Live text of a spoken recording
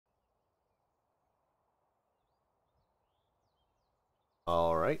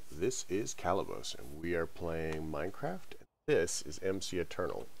Alright, this is Calibos, and we are playing Minecraft, and this is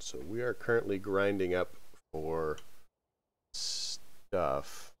McEternal. So we are currently grinding up for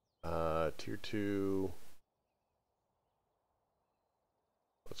stuff. Tier 2.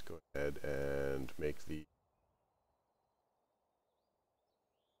 Let's go ahead and make the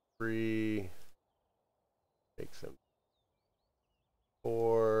 3. Make them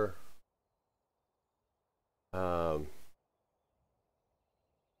 4.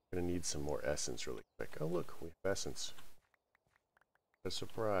 Gonna need some more essence really quick. Oh look, we have essence. What a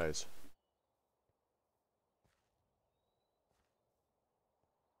surprise.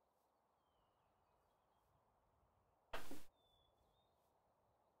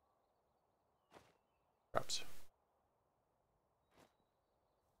 Crops.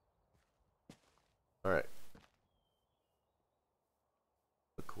 Alright.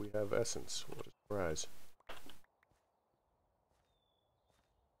 Look, we have essence. What a surprise.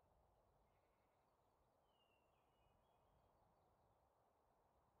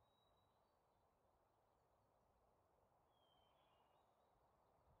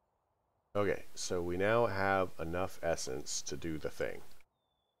 Okay, so we now have enough essence to do the thing.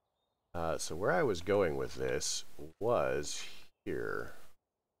 So where I was going with this was here.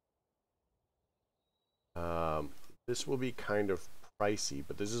 This will be kind of pricey,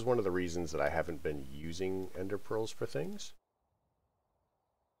 but this is one of the reasons that I haven't been using ender pearls for things.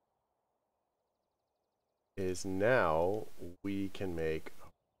 Is now we can make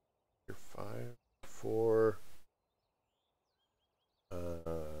tier 5, 4,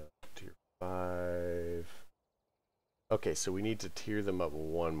 tier 5. Okay, so we need to tier them up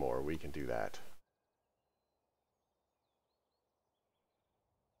one more. We can do that.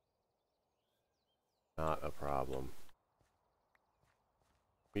 Not a problem.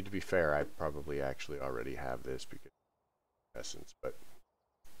 I mean, to be fair, I probably actually already have this because of essence, but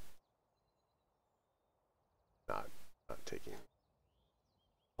not taking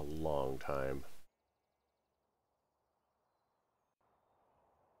a long time.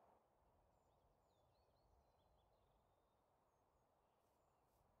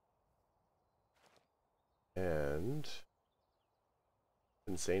 And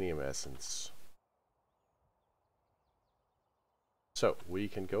insanium essence. So we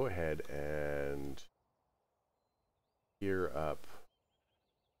can go ahead and gear up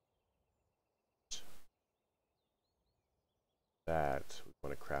that. We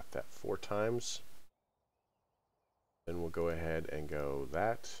want to craft that 4 times. Then we'll go ahead and go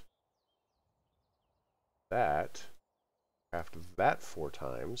that, craft that 4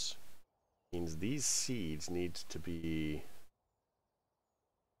 times. Means these seeds need to be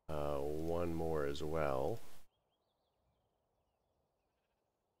 1 more as well.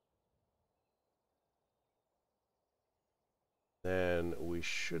 Then we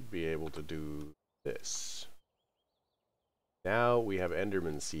should be able to do this. Now we have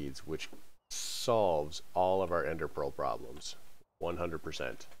Enderman seeds, which solves all of our Ender Pearl problems.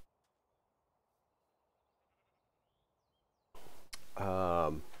 100%.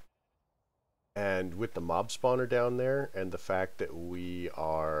 And with the mob spawner down there, and the fact that we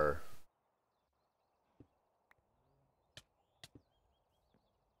are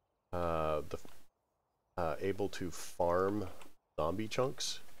able to farm zombie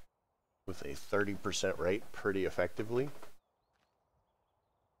chunks with a 30% rate pretty effectively.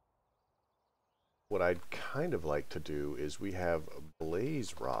 What I'd kind of like to do is we have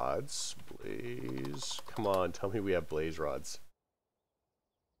blaze rods. Come on, tell me we have blaze rods.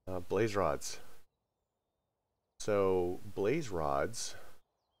 Blaze rods. So, blaze rods.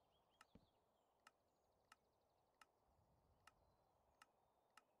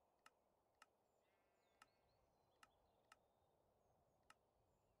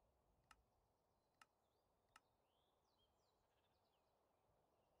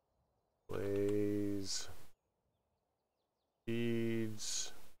 Blaze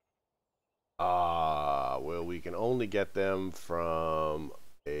seeds. Well, we can only get them from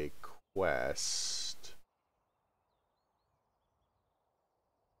a quest.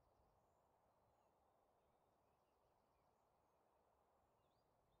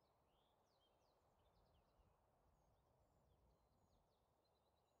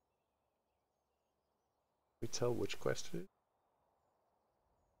 Can we tell which quest it is?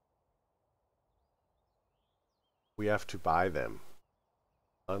 We have to buy them.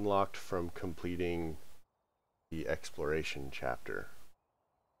 Unlocked from completing the exploration chapter.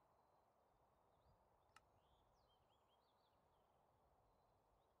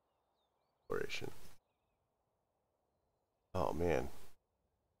 Exploration. Oh man.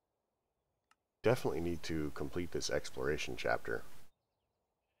 Definitely need to complete this exploration chapter.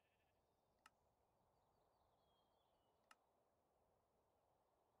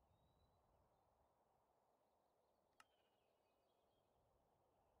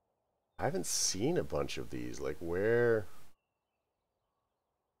 I haven't seen a bunch of these. Like, where...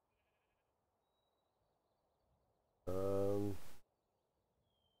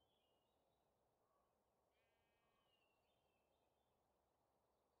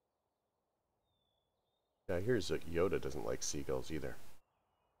 Yeah, here's a Yoda doesn't like seagulls either.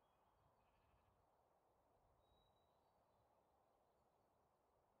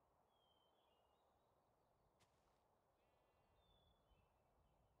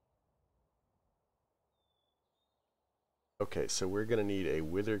 Okay, so we're gonna need a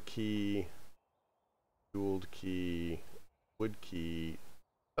wither key, jeweled key, wood key.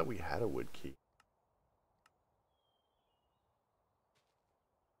 I thought we had a wood key.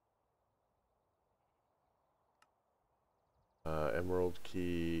 Emerald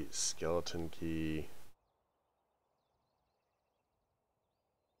key, skeleton key,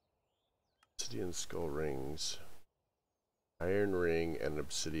 obsidian skull rings, iron ring, and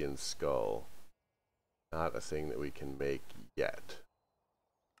obsidian skull. Not a thing that we can make yet.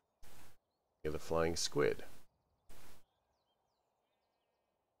 The flying squid.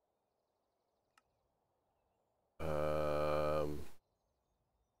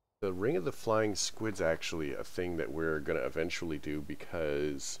 The ring of the flying squid's actually a thing that we're going to eventually do,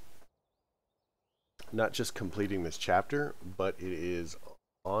 because not just completing this chapter, but it is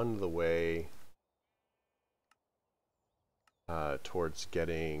on the way towards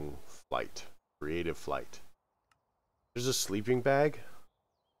getting flight, creative flight. There's a sleeping bag.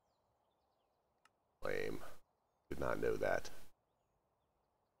 Lame. Did not know that.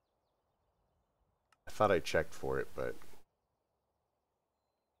 I thought I checked for it, but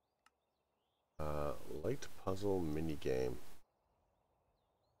light puzzle minigame.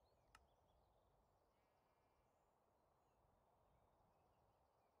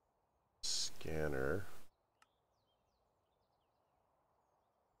 Scanner.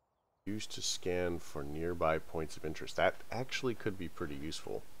 Used to scan for nearby points of interest. That actually could be pretty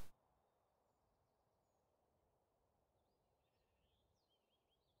useful.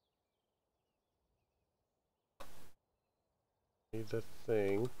 Need the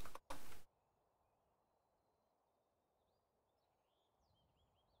thing.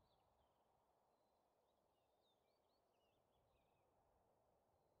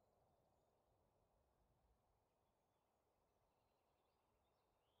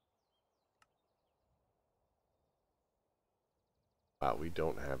 Wow, we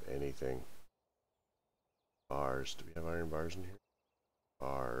don't have anything. Bars. Do we have iron bars in here?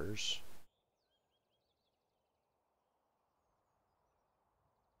 Bars.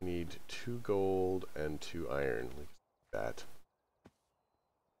 We need 2 gold and 2 iron. Look at that.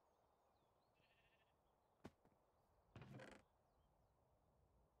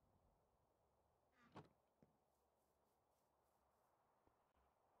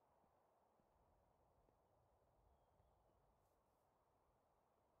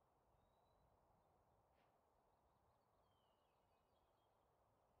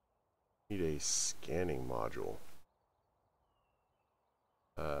 Need a scanning module.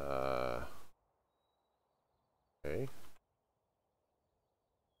 Okay.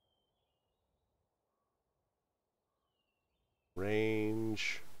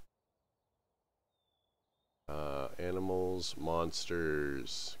 Range. Animals,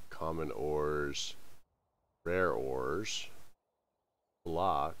 monsters, common ores, rare ores,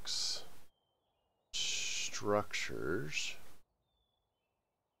 blocks, structures,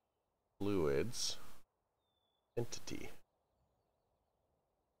 fluids, entity.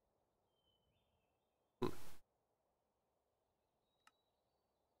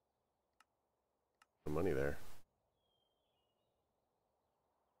 Some money there.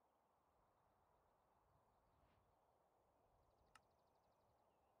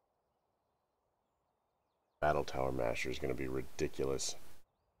 Battle Tower Master is going to be ridiculous.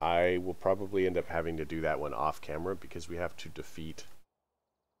 I will probably end up having to do that one off camera, because we have to defeat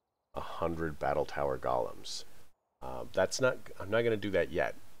 100 Battle Tower Golems. I'm not going to do that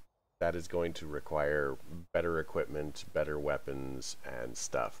yet. That is going to require better equipment, better weapons, and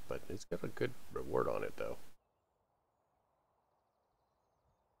stuff, but it's got a good reward on it, though.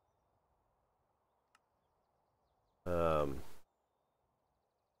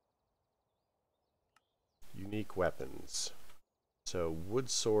 Unique weapons. So, wood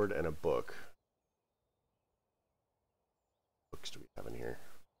sword and a book. Books do we have in here?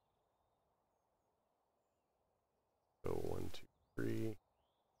 So, 1, 2, 3.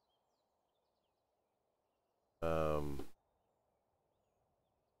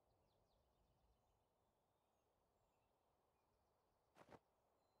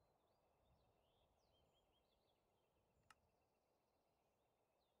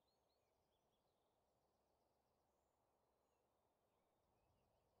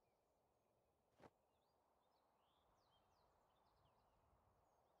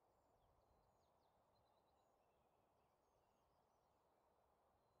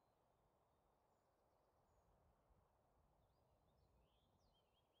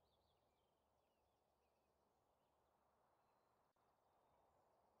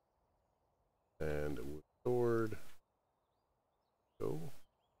 Sword. Go.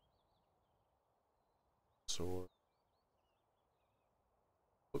 Sword.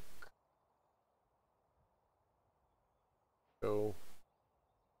 Hook. Go.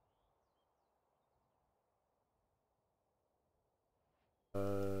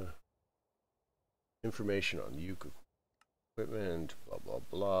 Information on uke equipment, blah blah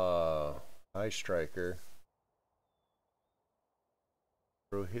blah. High striker.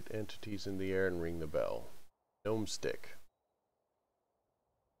 Throw hit entities in the air and ring the bell. Gnome stick.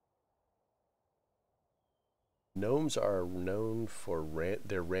 Gnomes are known for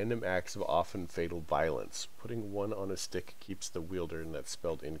their random acts of often fatal violence. Putting one on a stick keeps the wielder, and that's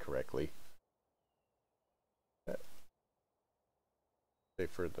spelled incorrectly,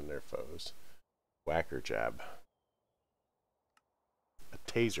 safer than their foes. Whacker jab. A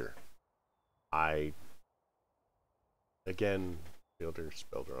taser. Again, wielder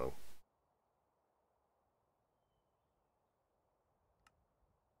spelled wrong.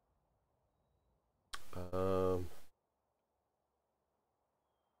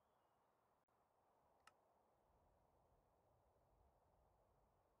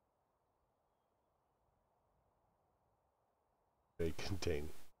 They contain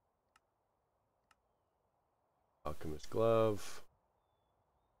alchemist glove.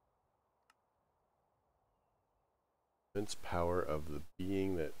 Immense power of the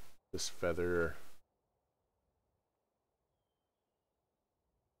being that this feather.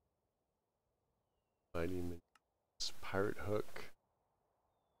 Mighty pirate hook.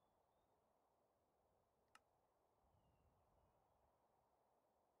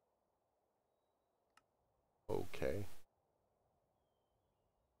 Okay.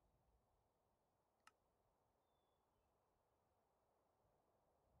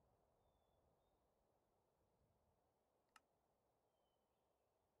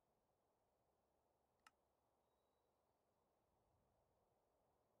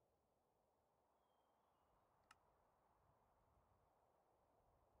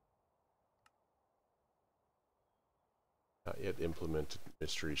 Not yet implemented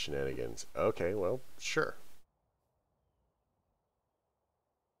mystery shenanigans. Okay, well, sure.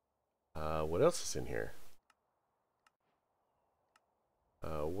 What else is in here?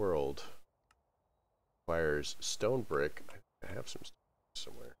 World. Requires stone brick. I have some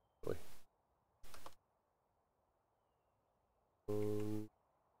somewhere, really.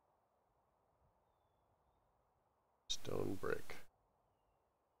 Stone brick.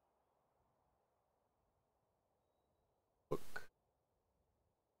 Book.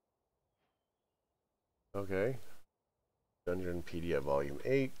 Okay. Dungeonpedia Volume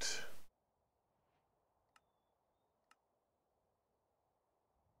 8.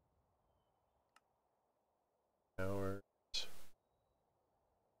 Hours.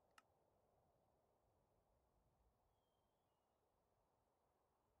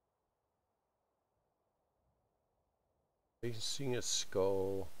 Facing a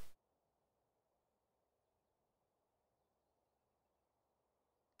skull.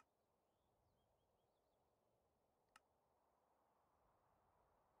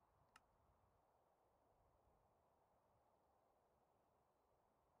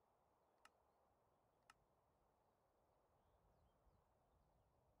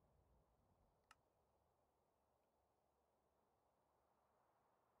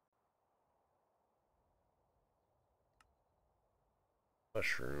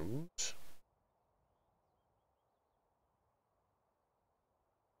 Mushrooms.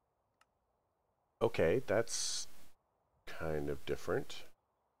 Okay, that's kind of different.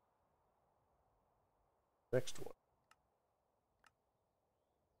 Next one.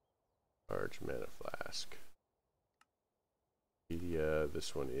 Large mana flask. Media,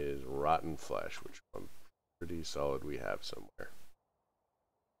 this one is rotten flesh, which I'm pretty solid we have somewhere.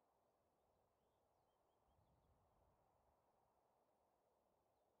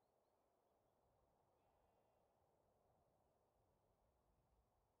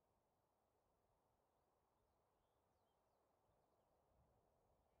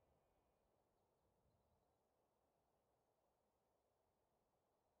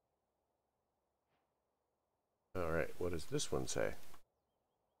 All right, what does this one say?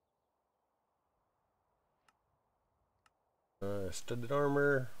 Studded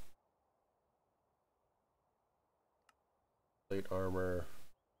armor, plate armor,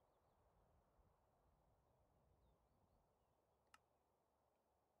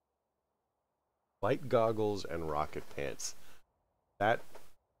 light goggles, and rocket pants. That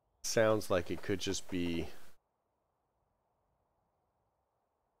sounds like it could just be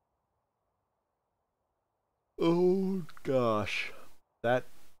oh gosh, that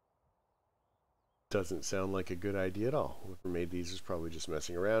Doesn't sound like a good idea at all. Whoever made these is probably just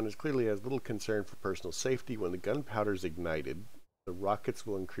messing around. It clearly has little concern for personal safety. When the gunpowder is ignited, the rockets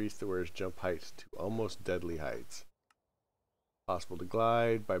will increase the wearer's jump height to almost deadly heights. Possible to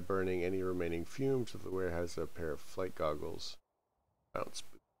glide by burning any remaining fumes if the wearer has a pair of flight goggles. Bounce.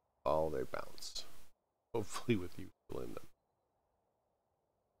 All they bounce. Hopefully with you still in them.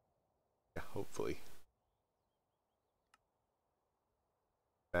 Yeah, hopefully.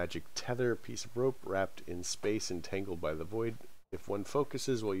 Magic tether, a piece of rope wrapped in space and tangled by the void. If one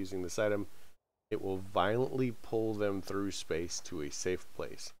focuses while using this item, it will violently pull them through space to a safe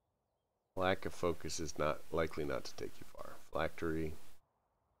place. Lack of focus is not likely not to take you far. Phylactery.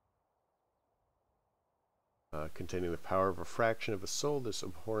 Containing the power of a fraction of a soul, this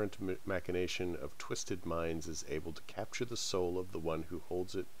abhorrent machination of twisted minds is able to capture the soul of the one who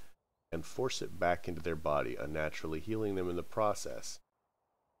holds it and force it back into their body, unnaturally healing them in the process.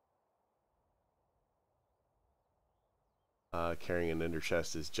 Carrying an ender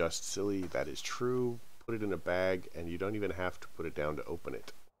chest is just silly. That is true. Put it in a bag, and you don't even have to put it down to open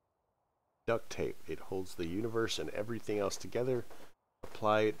it. Duct tape. It holds the universe and everything else together.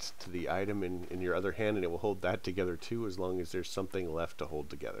 Apply it to the item in your other hand, and it will hold that together too, as long as there's something left to hold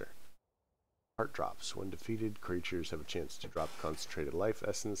together. Heart drops. When defeated, creatures have a chance to drop concentrated life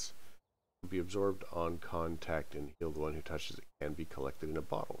essence. Will be absorbed on contact and heal the one who touches it. Can be collected in a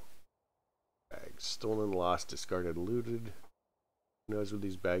bottle. Bags. Stolen, lost, discarded, looted. Who knows where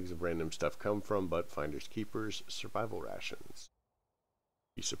these bags of random stuff come from, but finders keepers. Survival rations.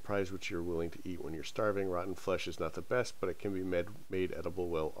 Be surprised what you're willing to eat when you're starving. Rotten flesh is not the best, but it can be made edible,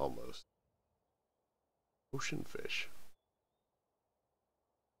 well, almost. Ocean fish.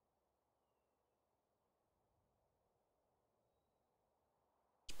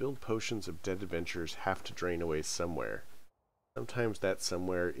 Spilled potions of dead adventurers have to drain away somewhere. Sometimes that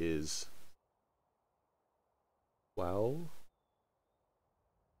somewhere is... well...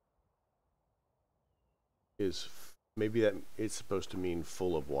 maybe that it's supposed to mean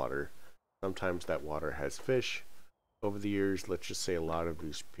full of water. Sometimes that water has fish. Over the years, let's just say a lot of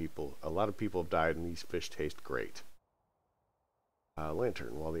people have died, and these fish taste great.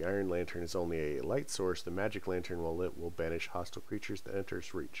 Lantern. While the iron lantern is only a light source, the magic lantern, while lit, will banish hostile creatures that enter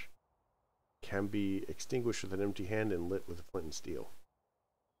its reach. Can be extinguished with an empty hand and lit with a flint and steel.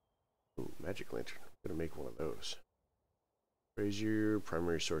 Ooh, magic lantern. I'm gonna make one of those. Brazier,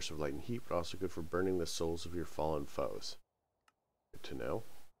 primary source of light and heat, but also good for burning the souls of your fallen foes. Good to know.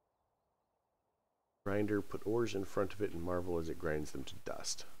 Grinder, put ores in front of it and marvel as it grinds them to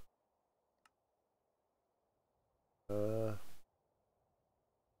dust.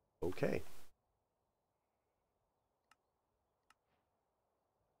 Okay.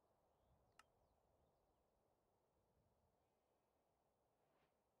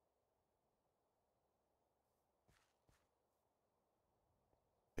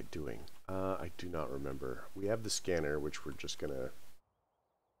 Doing? I do not remember. We have the scanner, which we're just gonna...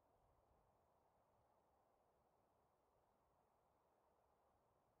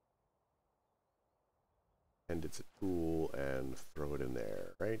 and it's a tool and throw it in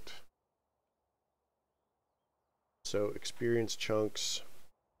there, right? So experience chunks,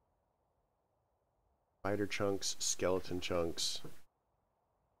 spider chunks, skeleton chunks.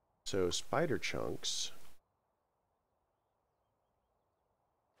 So spider chunks...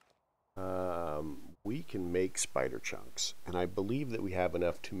 we can make spider chunks, and I believe that we have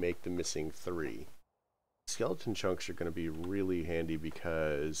enough to make the missing 3. Skeleton chunks are going to be really handy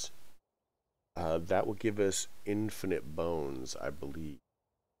because that will give us infinite bones, I believe.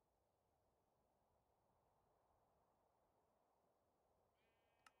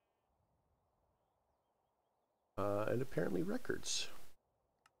 And apparently records.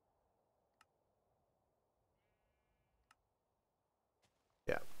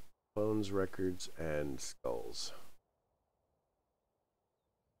 Yeah. Bones, records, and skulls.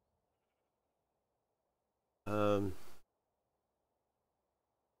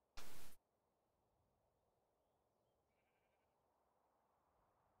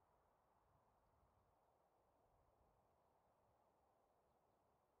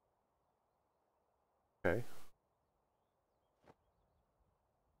 Okay.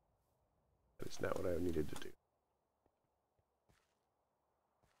 That is not what I needed to do.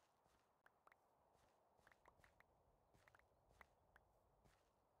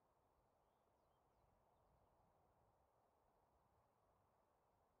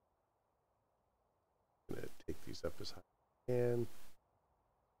 I'm going to take these up as high as I can.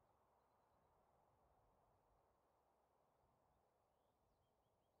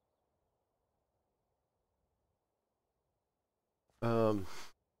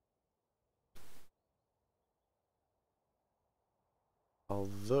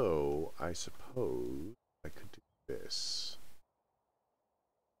 Although, I suppose I could do this.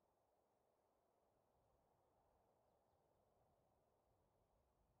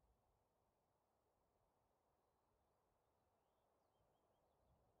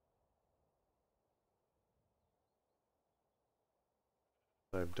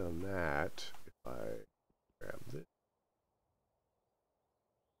 I've done that. If I grab this,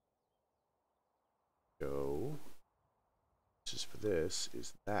 go. Just for this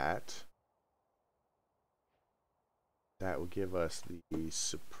is that. That will give us the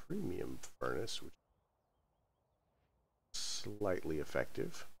supremium furnace, which is slightly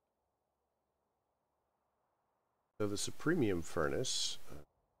effective. So the supremium furnace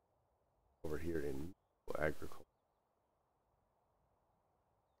over here in agriculture.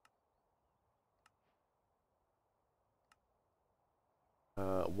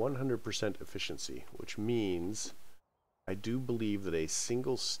 100% efficiency, which means I do believe that a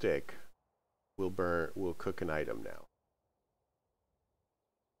single stick will cook an item now.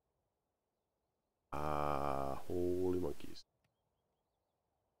 Holy monkeys.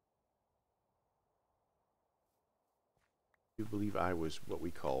 I do believe I was what we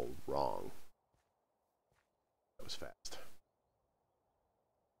call wrong. That was fast.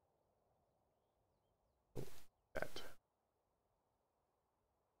 Oh, that.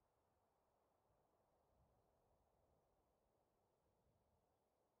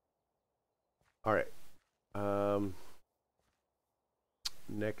 All right.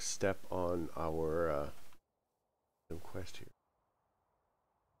 Next step on our quest here.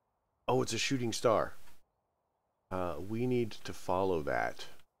 Oh, it's a shooting star. We need to follow that.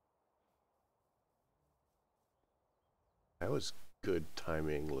 That was good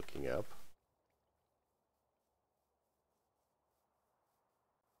timing looking up.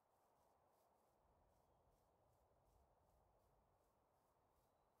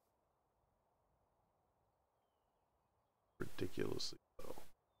 Ridiculously low.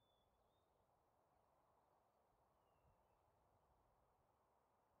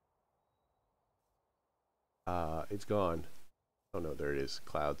 It's gone. Oh no, there it is.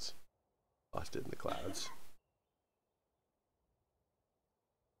 Clouds. Lost it in the clouds.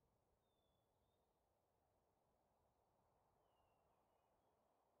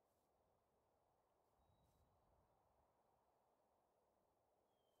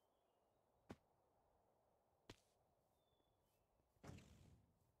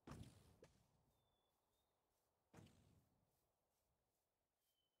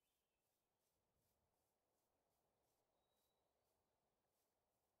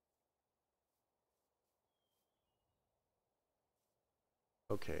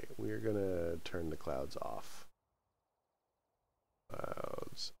 Okay, we're gonna turn the clouds off.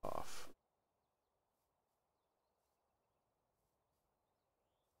 Clouds off.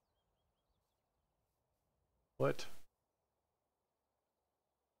 What?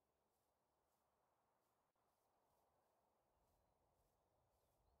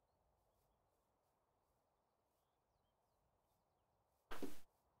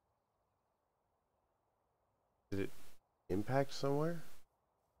 Did it impact somewhere?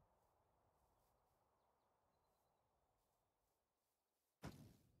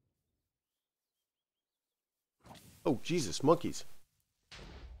 Oh, Jesus, monkeys.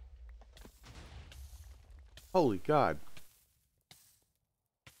 Holy God.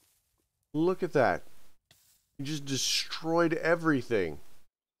 Look at that. You just destroyed everything.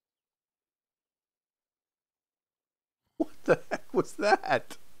 What the heck was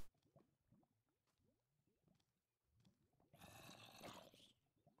that?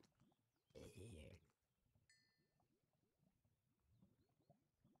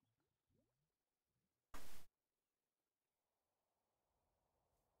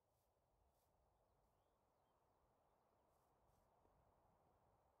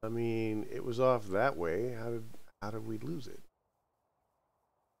 I mean, it was off that way. How did we lose it?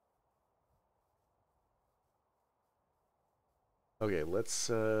 Okay, let's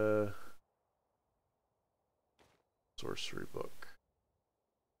sorcery book.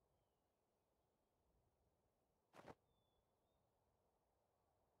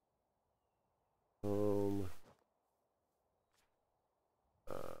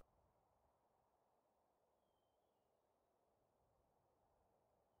 Uh,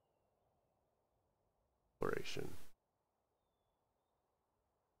 exploration.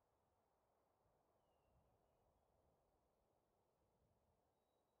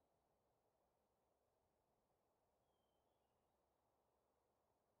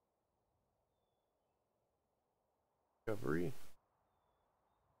 Discovery.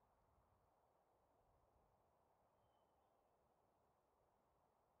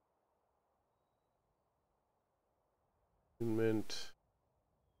 Attunement.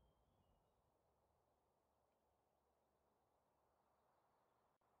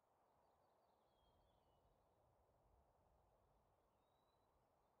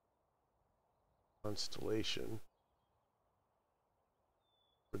 Constellation.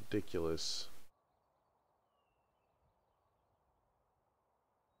 Ridiculous.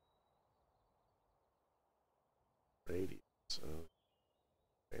 Radius. Oh,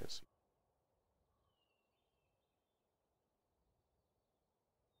 fancy.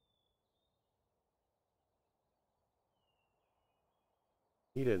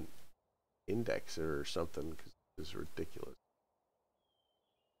 Need an indexer or something because this is ridiculous.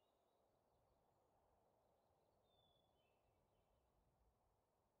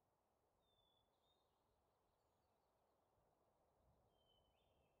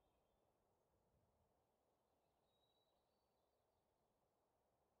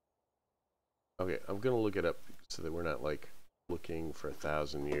 Okay, I'm gonna look it up so that we're not like looking for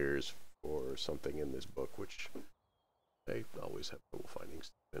 1,000 years for something in this book, which I always have trouble finding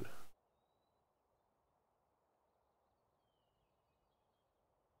stuff in.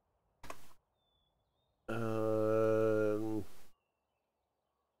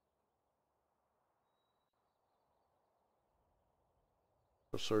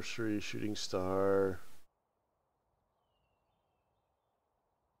 Sorcery, shooting star.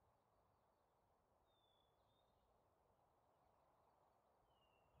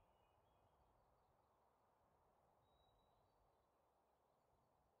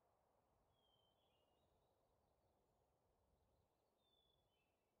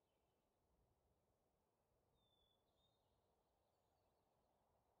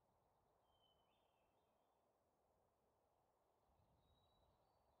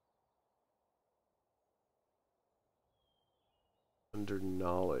 Under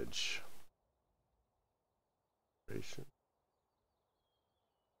knowledge.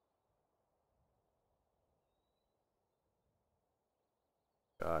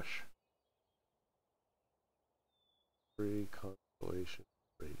 Gosh. Free constellation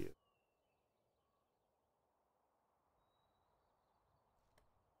radius.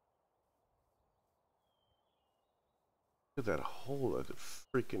 Look at that hole that the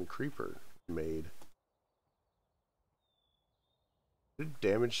freaking creeper made. Did it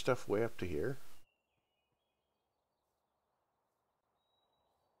damage stuff way up to here?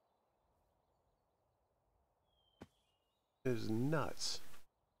 It is nuts.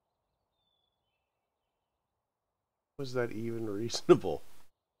 Was that even reasonable?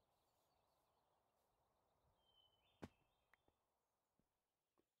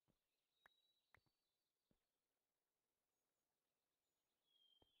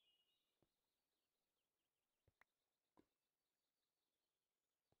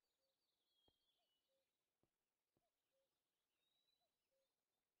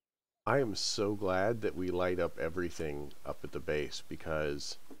 I am so glad that we light up everything up at the base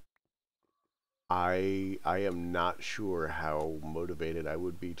because I am not sure how motivated I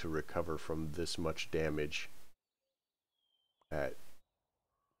would be to recover from this much damage at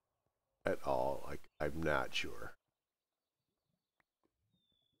all. Like, I'm not sure.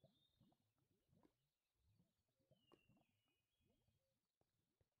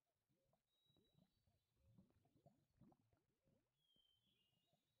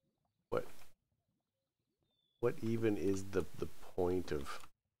 What even is the point of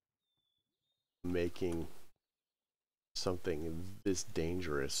making something this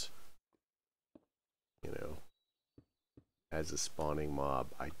dangerous, you know, as a spawning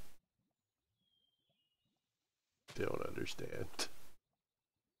mob? I don't understand.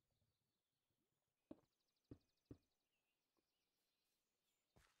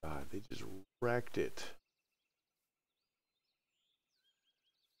 God, they just wrecked it.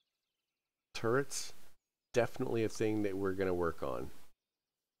 Turrets, definitely a thing that we're going to work on.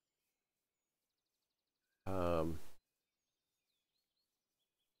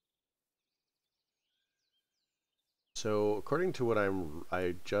 So according to what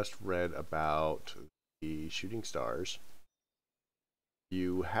I just read about the shooting stars,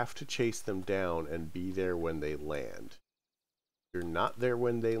 you have to chase them down and be there when they land. If you're not there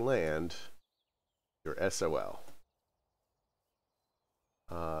when they land, you're SOL.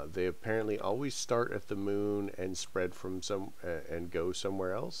 They apparently always start at the moon and spread from and go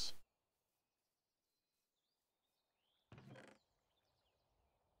somewhere else.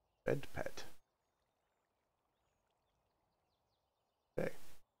 Bed pet. Okay.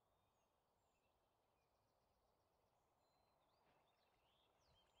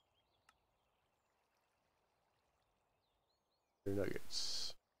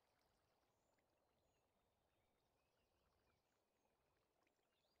 Nuggets.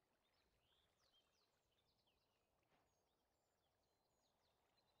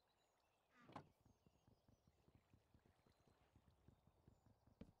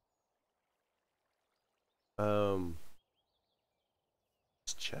 Where's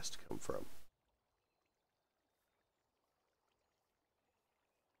this chest come from?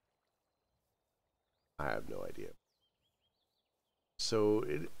 I have no idea. So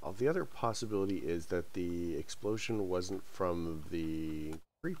the other possibility is that the explosion wasn't from the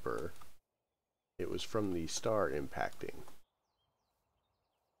creeper. It was from the star impacting.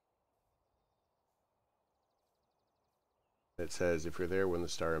 It says if you're there when the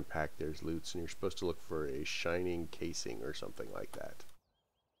star impact, there's loots, and you're supposed to look for a shining casing or something like that.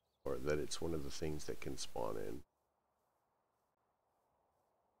 Or that it's one of the things that can spawn in.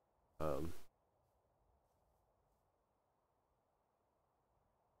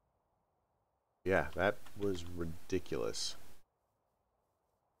 Yeah, that was ridiculous.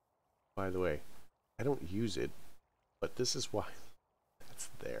 By the way, I don't use it, but this is why that's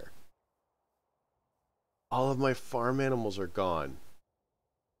there. All of my farm animals are gone.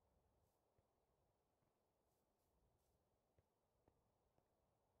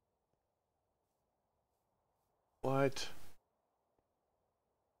 What?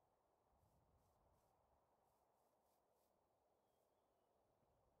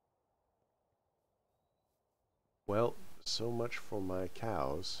 Well, so much for my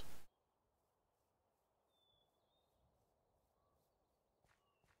cows.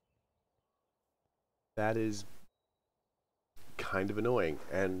 That is kind of annoying,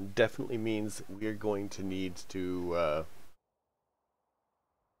 and definitely means we're going to need to,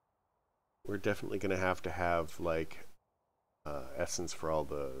 we're definitely going to have like essence for all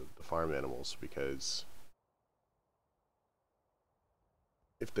the farm animals, because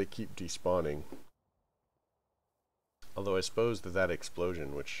if they keep despawning, although I suppose that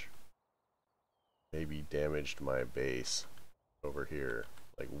explosion, which maybe damaged my base over here,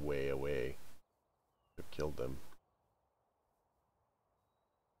 like way away, could have killed them.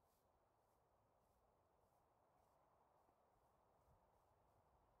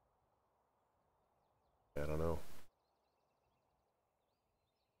 I don't know.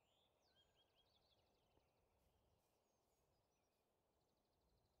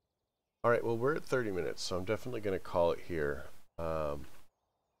 Alright, well, we're at 30 minutes, so I'm definitely going to call it here. That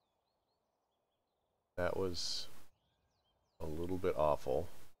was a little bit awful.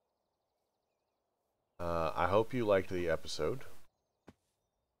 I hope you liked the episode.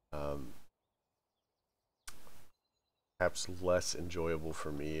 Perhaps less enjoyable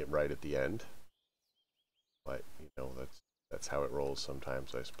for me right at the end. But, you know, that's how it rolls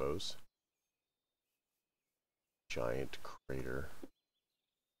sometimes, I suppose. Giant crater.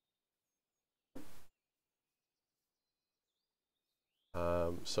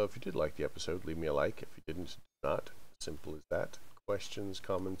 So if you did like the episode, leave me a like. If you didn't, do not. Simple as that. Questions,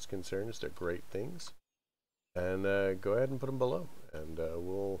 comments, concerns, they're great things. And go ahead and put them below. And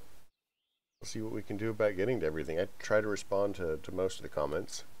we'll see what we can do about getting to everything. I try to respond to most of the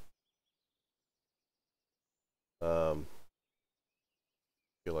comments. Feel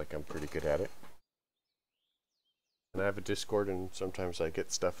like I'm pretty good at it. And I have a Discord, and sometimes I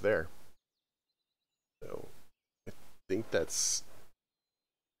get stuff there. So I think that's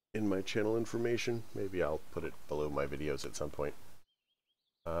in my channel information. Maybe I'll put it below my videos at some point.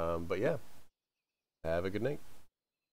 But yeah, have a good night.